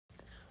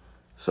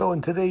So,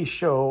 in today's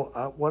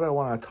show, what I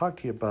want to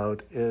talk to you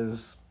about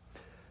is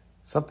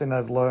something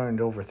I've learned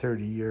over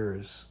 30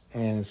 years,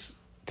 and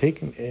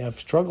I've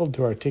struggled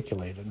to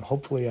articulate it, and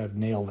hopefully I've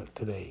nailed it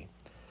today.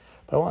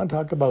 But I want to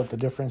talk about the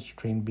difference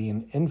between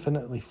being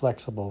infinitely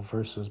flexible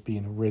versus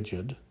being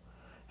rigid,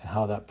 and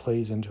how that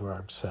plays into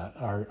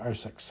our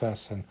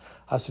success and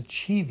us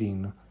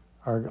achieving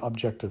our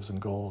objectives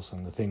and goals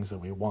and the things that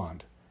we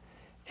want.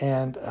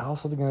 And I'm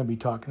also going to be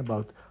talking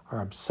about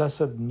our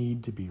obsessive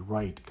need to be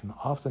right can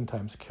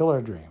oftentimes kill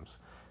our dreams,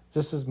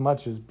 just as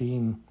much as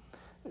being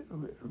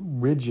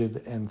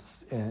rigid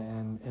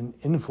and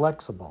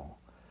inflexible,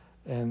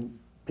 and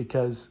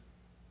because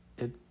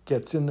it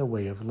gets in the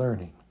way of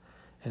learning.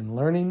 And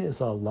learning is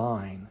a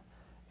line,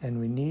 and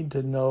we need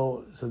to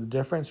know, so the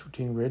difference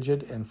between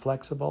rigid and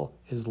flexible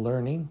is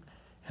learning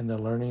and the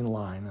learning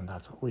line, and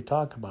that's what we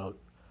talk about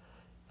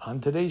on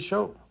today's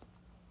show.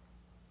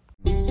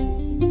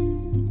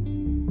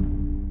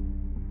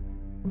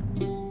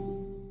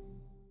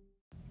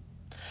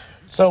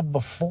 So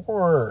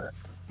before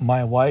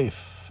my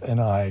wife and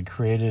I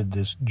created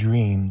this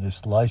dream,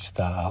 this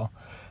lifestyle,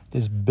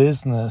 this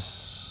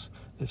business,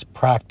 this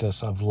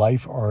practice of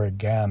life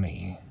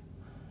origami,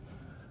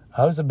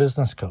 I was a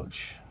business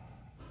coach.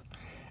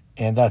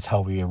 And that's how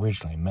we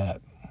originally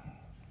met,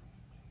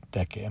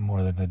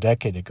 more than a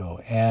decade ago.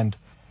 And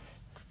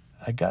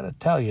I got to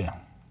tell you,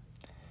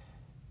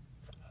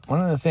 one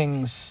of the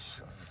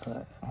things,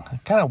 I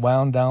kind of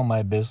wound down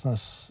my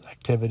business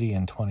activity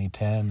in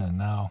 2010 and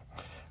now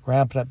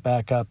ramping it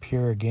back up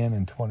here again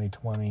in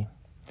 2020.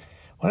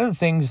 One of the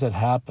things that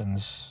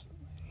happens,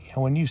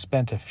 when you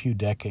spent a few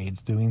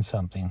decades doing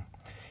something,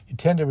 you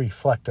tend to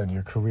reflect on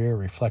your career,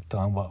 reflect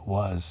on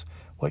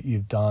what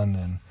you've done.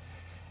 And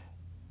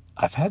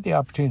I've had the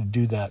opportunity to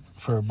do that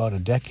for about a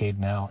decade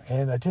now,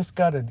 and I just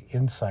got an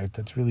insight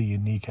that's really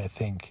unique, I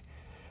think.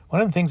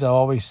 One of the things I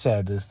always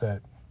said is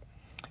that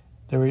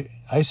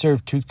I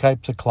serve two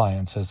types of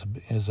clients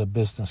as a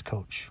business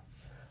coach.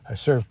 I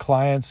serve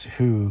clients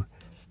who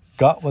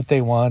got what they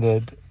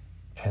wanted,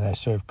 and I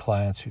served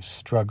clients who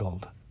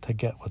struggled to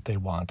get what they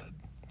wanted.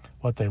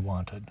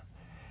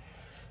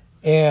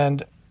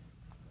 And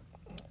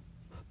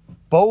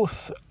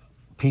both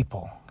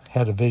people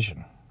had a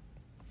vision.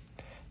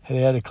 They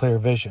had a clear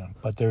vision,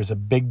 but there's a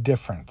big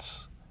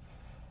difference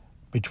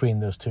between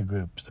those two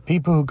groups. The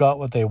people who got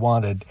what they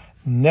wanted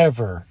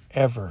never,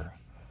 ever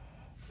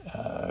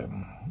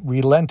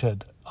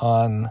relented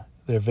on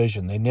their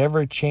vision. They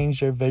never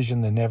changed their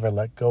vision. They never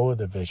let go of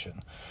the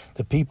vision.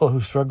 The people who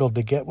struggled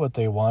to get what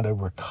they wanted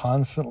were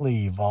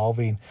constantly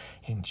evolving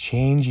and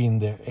changing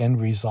their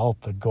end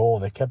result, the goal.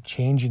 They kept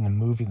changing and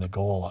moving the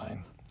goal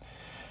line.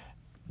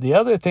 The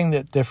other thing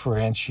that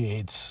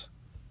differentiates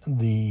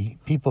the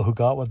people who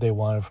got what they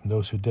wanted from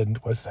those who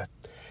didn't was that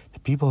the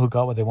people who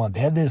got what they wanted,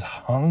 they had this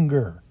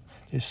hunger,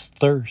 this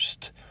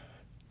thirst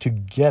to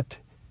get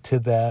to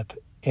that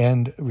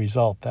end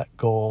result, that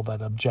goal,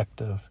 that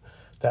objective,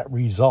 that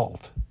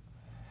result.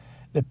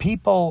 The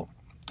people,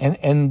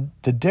 and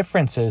the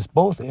difference is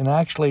both in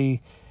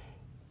actually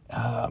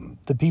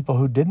the people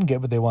who didn't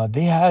get what they wanted,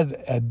 they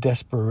had a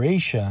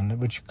desperation,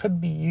 which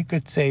you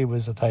could say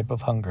was a type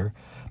of hunger,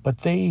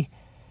 but they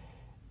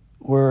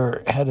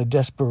had a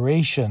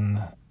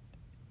desperation,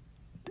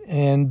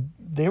 and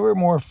they were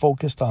more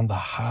focused on the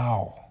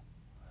how.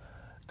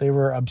 They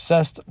were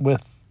obsessed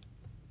with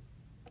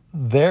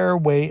their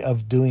way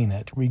of doing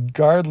it,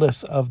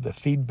 regardless of the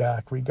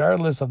feedback,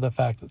 regardless of the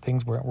fact that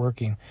things weren't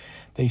working.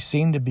 They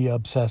seemed to be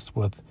obsessed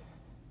with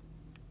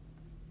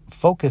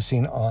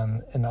focusing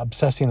on and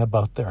obsessing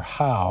about their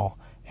how.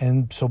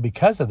 And so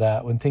because of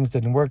that, when things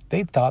didn't work,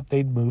 they thought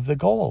they'd move the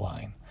goal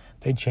line.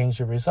 They'd change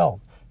the result.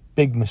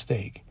 Big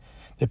mistake.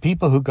 The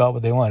people who got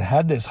what they wanted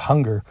had this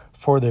hunger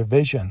for their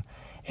vision,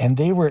 and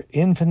they were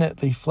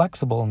infinitely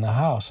flexible in the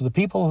how. So the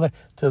people,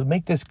 to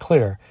make this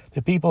clear,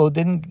 the people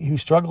who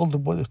struggled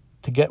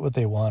to get what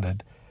they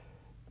wanted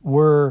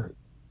were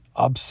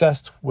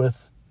obsessed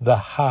with the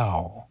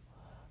how,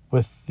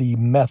 with the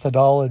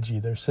methodology,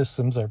 their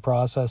systems, their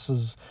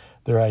processes,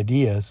 their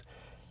ideas,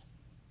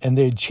 and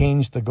they'd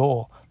changed the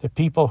goal. The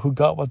people who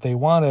got what they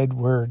wanted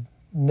were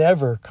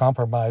never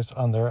compromised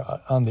on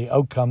the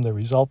outcome, the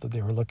result that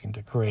they were looking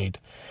to create.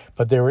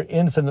 But they were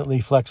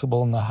infinitely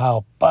flexible in the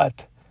how,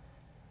 but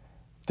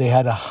they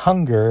had a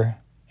hunger,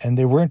 and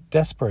they weren't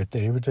desperate.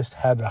 They just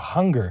had a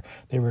hunger.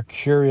 They were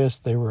curious.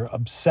 They were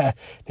obsessed.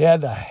 They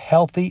had a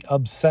healthy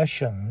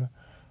obsession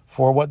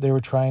for what they were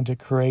trying to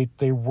create.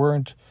 They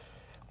weren't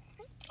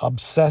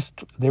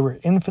obsessed. They were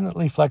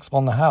infinitely flexible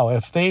in the how.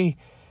 If they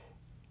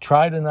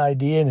tried an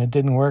idea and it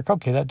didn't work,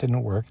 okay, that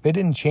didn't work. They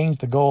didn't change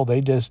the goal.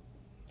 They just,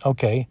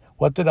 okay,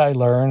 what did I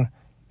learn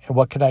and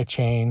what could I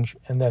change,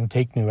 and then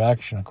take new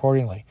action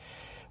accordingly.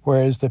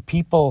 Whereas the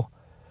people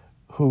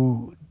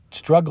who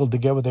struggled to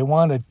get what they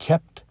wanted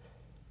kept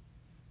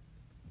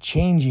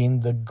changing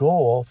the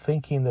goal,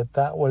 thinking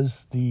that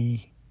was the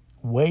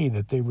way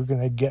that they were going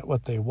to get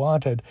what they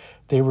wanted.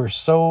 They were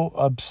so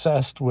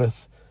obsessed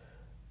with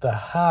the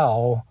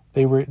how,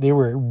 they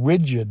were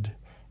rigid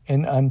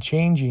and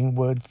unchanging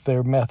with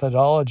their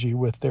methodology,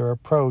 with their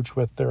approach,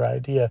 with their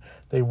idea.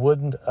 They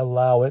wouldn't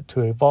allow it to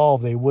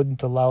evolve. They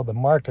wouldn't allow the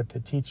market to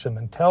teach them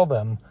and tell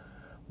them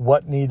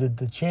what needed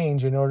to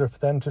change in order for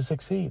them to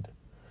succeed.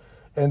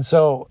 And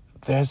so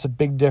there's a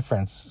big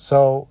difference.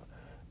 So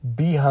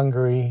be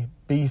hungry,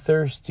 be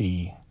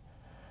thirsty,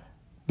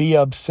 be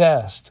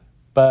obsessed,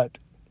 but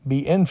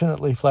be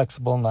infinitely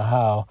flexible in the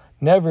how.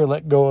 Never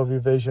let go of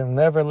your vision.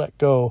 Never let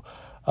go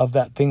of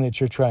that thing that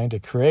you're trying to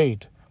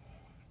create.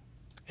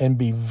 And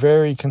be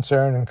very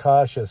concerned and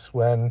cautious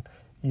when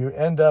you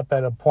end up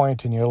at a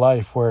point in your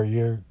life where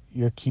you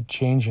keep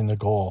changing the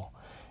goal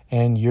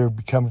and you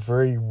become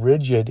very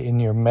rigid in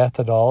your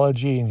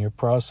methodology and your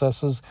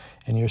processes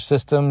and your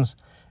systems.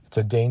 It's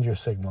a danger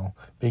signal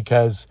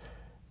because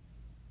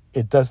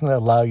it doesn't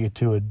allow you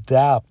to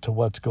adapt to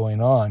what's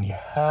going on. You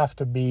have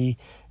to be,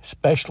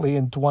 especially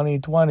in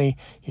 2020,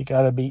 you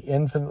got to be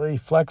infinitely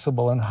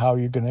flexible in how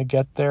you're going to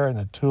get there, and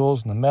the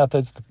tools and the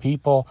methods, the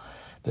people,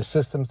 the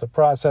systems, the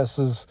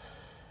processes.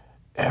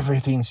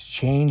 Everything's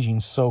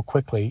changing so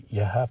quickly.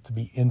 You have to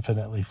be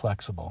infinitely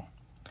flexible.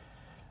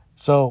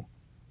 So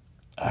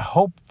I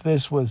hope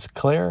this was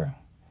clear,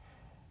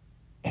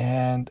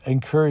 and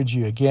encourage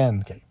you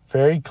again,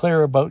 very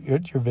clear about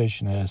what your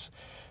vision is.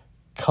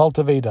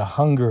 Cultivate a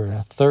hunger and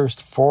a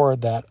thirst for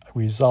that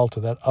result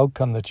or that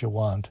outcome that you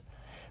want,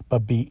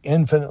 but be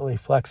infinitely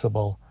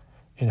flexible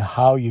in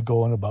how you're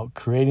going about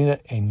creating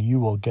it, and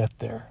you will get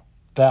there.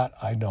 That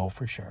I know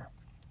for sure.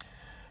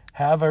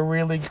 Have a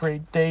really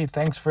great day.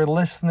 Thanks for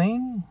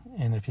listening.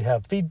 And if you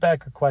have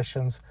feedback or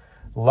questions,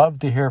 love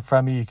to hear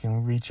from you. You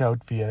can reach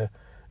out via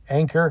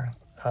Anchor,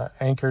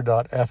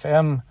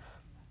 anchor.fm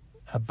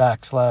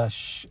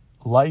 /life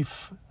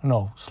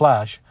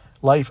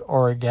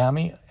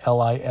origami,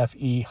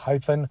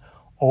 LIFE-ORIGAMI,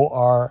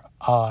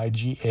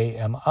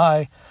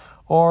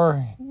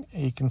 or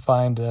you can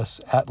find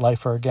us at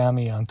Life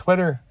Origami on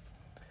Twitter.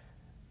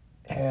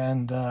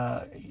 And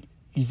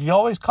you can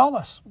always call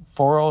us,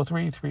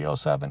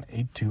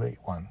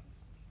 403-307-8281.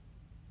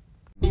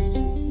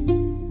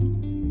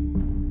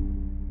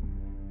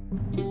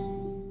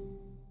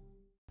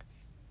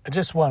 I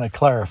just want to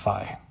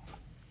clarify.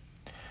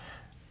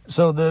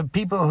 So the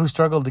people who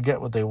struggled to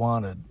get what they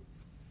wanted,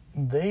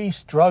 they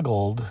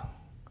struggled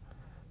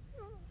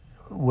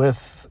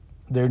with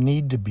their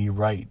need to be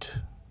right.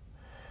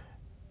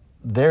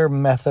 Their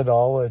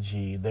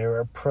methodology, their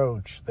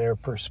approach, their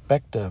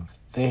perspective,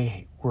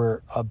 they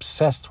were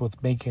obsessed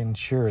with making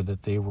sure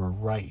that they were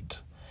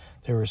right.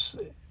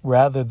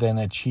 Rather than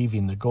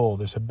achieving the goal.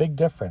 There's a big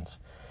difference.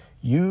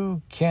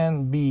 You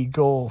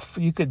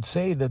could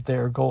say that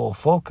they're goal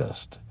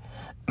focused,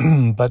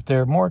 but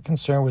they're more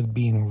concerned with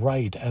being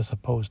right as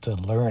opposed to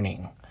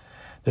learning.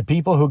 The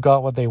people who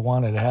got what they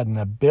wanted had an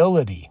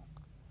ability.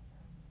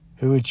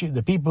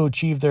 The people who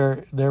achieved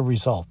their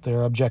result,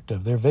 their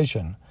objective, their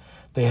vision,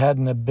 they had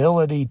an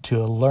ability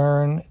to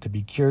learn, to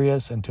be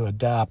curious, and to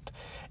adapt.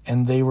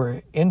 And they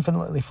were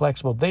infinitely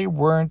flexible. They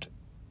weren't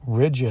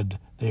rigid.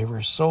 They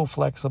were so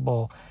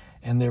flexible,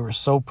 and they were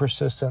so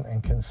persistent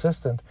and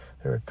consistent.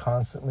 They were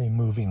constantly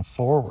moving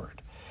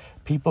forward.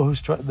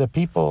 The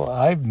people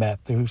I've met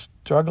who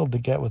struggled to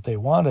get what they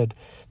wanted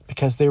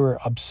because they were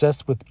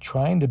obsessed with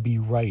trying to be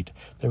right.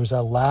 There was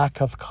a lack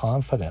of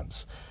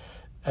confidence.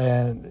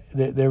 And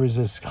there was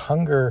this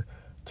hunger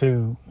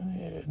to,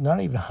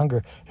 not even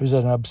hunger, it was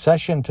an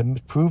obsession to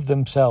prove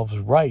themselves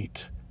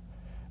right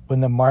when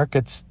the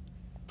market's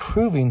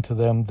proving to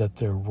them that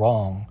they're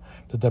wrong,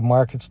 that the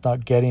market's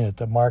not getting it,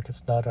 the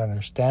market's not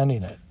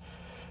understanding it.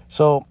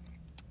 So,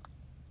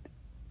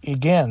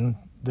 again,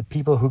 the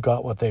people who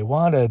got what they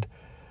wanted,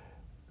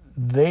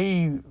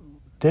 they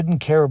didn't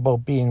care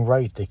about being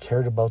right. They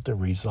cared about the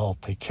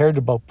result. They cared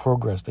about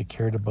progress. They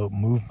cared about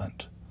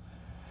movement.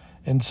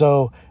 And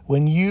so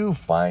when you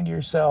find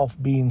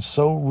yourself being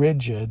so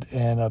rigid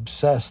and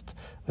obsessed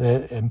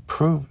and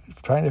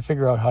trying to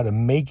figure out how to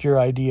make your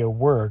idea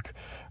work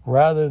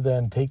rather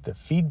than take the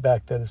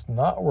feedback that it's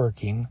not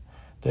working,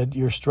 that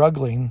you're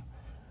struggling,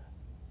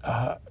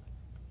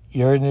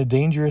 you're in a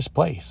dangerous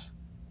place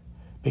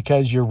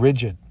because you're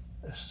rigid.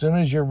 As soon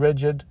as you're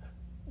rigid,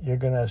 you're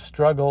going to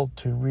struggle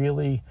to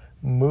really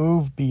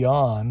move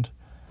beyond.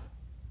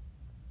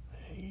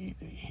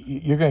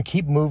 You're going to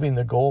keep moving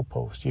the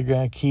goalpost. You're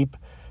going to keep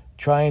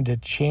trying to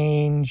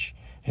change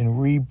and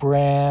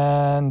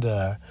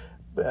rebrand,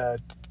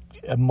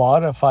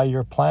 modify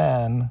your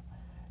plan,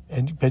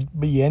 but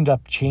you end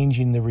up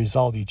changing the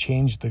result. You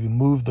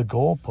move the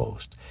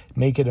goalpost,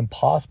 make it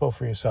impossible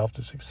for yourself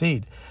to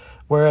succeed.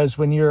 Whereas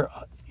when you're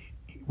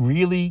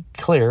really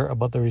clear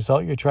about the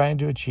result you're trying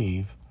to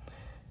achieve,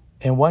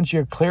 and once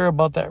you're clear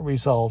about that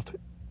result,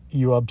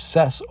 you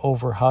obsess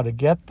over how to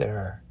get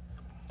there,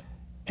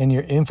 and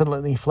you're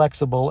infinitely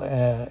flexible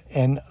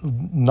and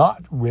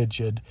not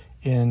rigid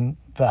in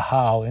the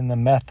how, in the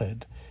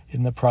method,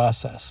 in the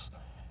process,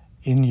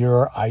 in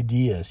your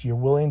ideas. You're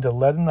willing to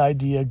let an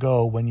idea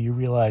go when you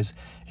realize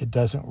it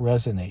doesn't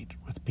resonate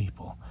with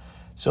people.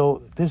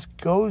 So this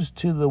goes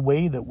to the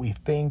way that we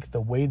think,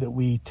 the way that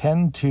we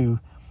tend to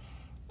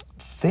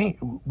think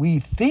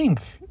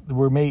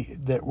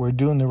that we're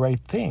doing the right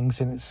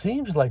things, and it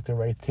seems like the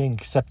right thing,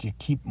 except you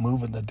keep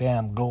moving the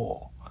damn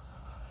goal.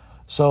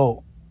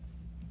 So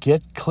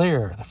get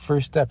clear. The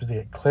first step is to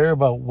get clear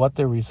about what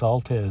the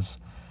result is.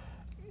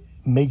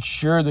 Make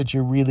sure that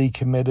you're really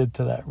committed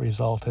to that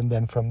result, and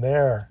then from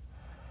there,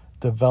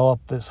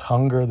 develop this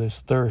hunger,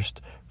 this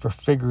thirst for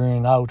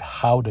figuring out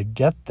how to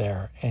get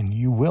there, and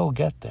you will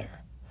get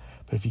there.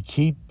 But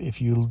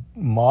if you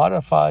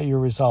modify your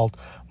result,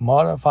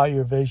 modify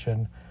your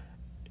vision,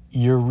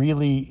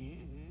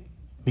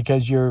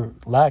 because you're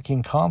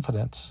lacking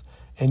confidence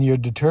and you're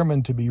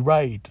determined to be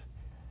right,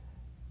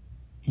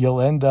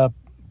 you'll end up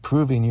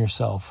proving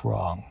yourself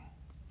wrong.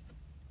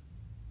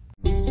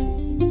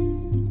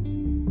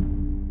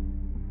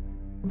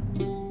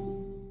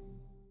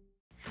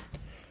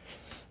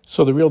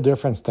 So the real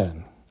difference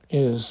then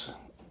is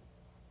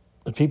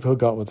the people who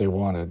got what they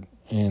wanted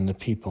and the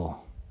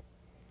people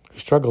who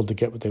struggled to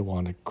get what they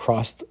wanted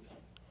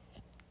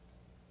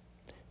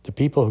the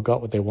people who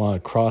got what they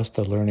wanted crossed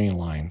the learning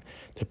line.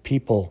 The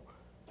people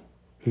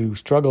who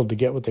struggled to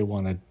get what they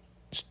wanted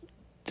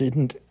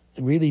didn't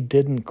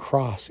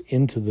cross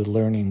into the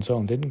learning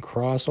zone, didn't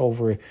cross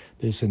over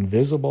this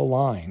invisible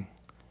line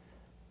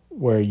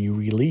where you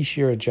release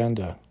your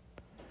agenda,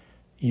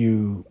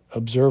 you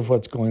observe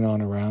what's going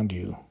on around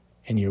you,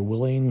 and you're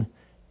willing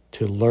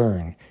to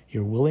learn.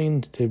 You're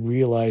willing to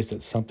realize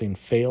that something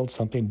failed,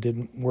 something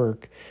didn't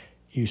work.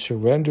 You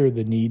surrender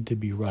the need to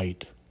be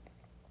right.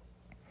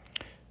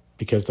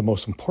 Because the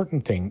most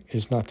important thing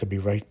is not to be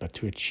right, but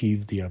to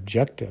achieve the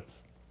objective.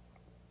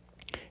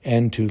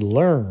 And to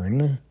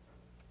learn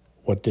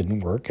what didn't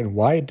work and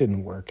why it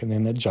didn't work, and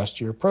then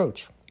adjust your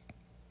approach.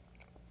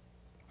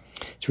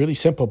 It's really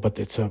simple, but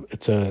there's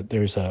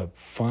a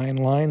fine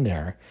line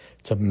there.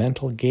 It's a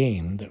mental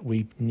game that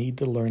we need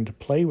to learn to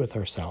play with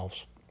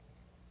ourselves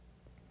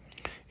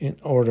in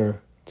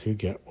order to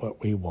get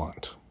what we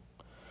want.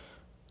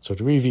 So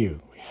to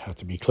review, we have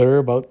to be clear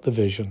about the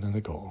vision and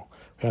the goal.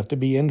 We have to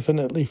be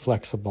infinitely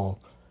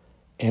flexible,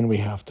 and we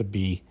have to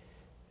be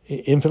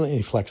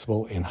infinitely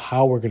flexible in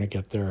how we're going to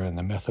get there and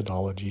the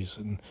methodologies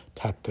and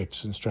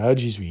tactics and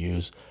strategies we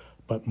use.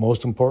 But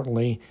most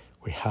importantly,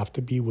 we have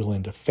to be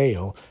willing to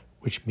fail,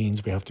 which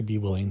means we have to be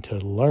willing to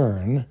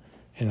learn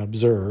and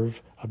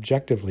observe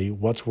objectively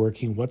what's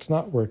working, what's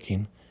not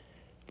working,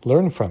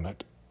 learn from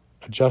it,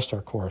 adjust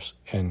our course,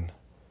 and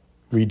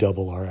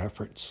redouble our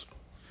efforts.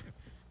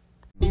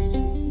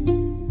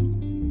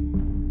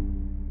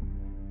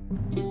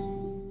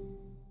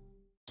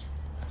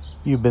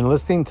 You've been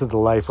listening to the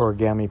Life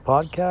Origami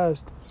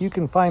podcast. You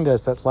can find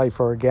us at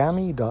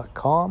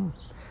lifeorigami.com.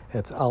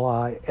 It's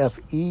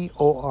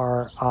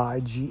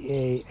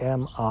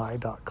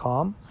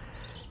lifeorigami.com.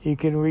 You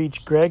can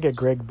reach Greg at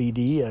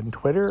GregBD on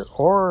Twitter,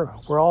 or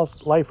we're all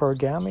Life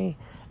Origami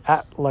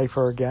at Life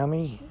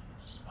Origami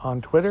on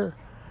Twitter.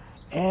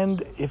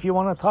 And if you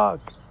want to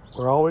talk,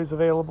 we're always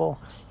available.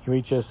 You can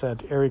reach us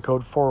at area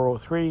code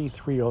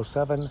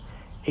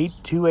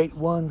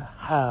 403-307-8281.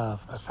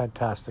 Have a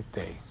fantastic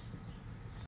day.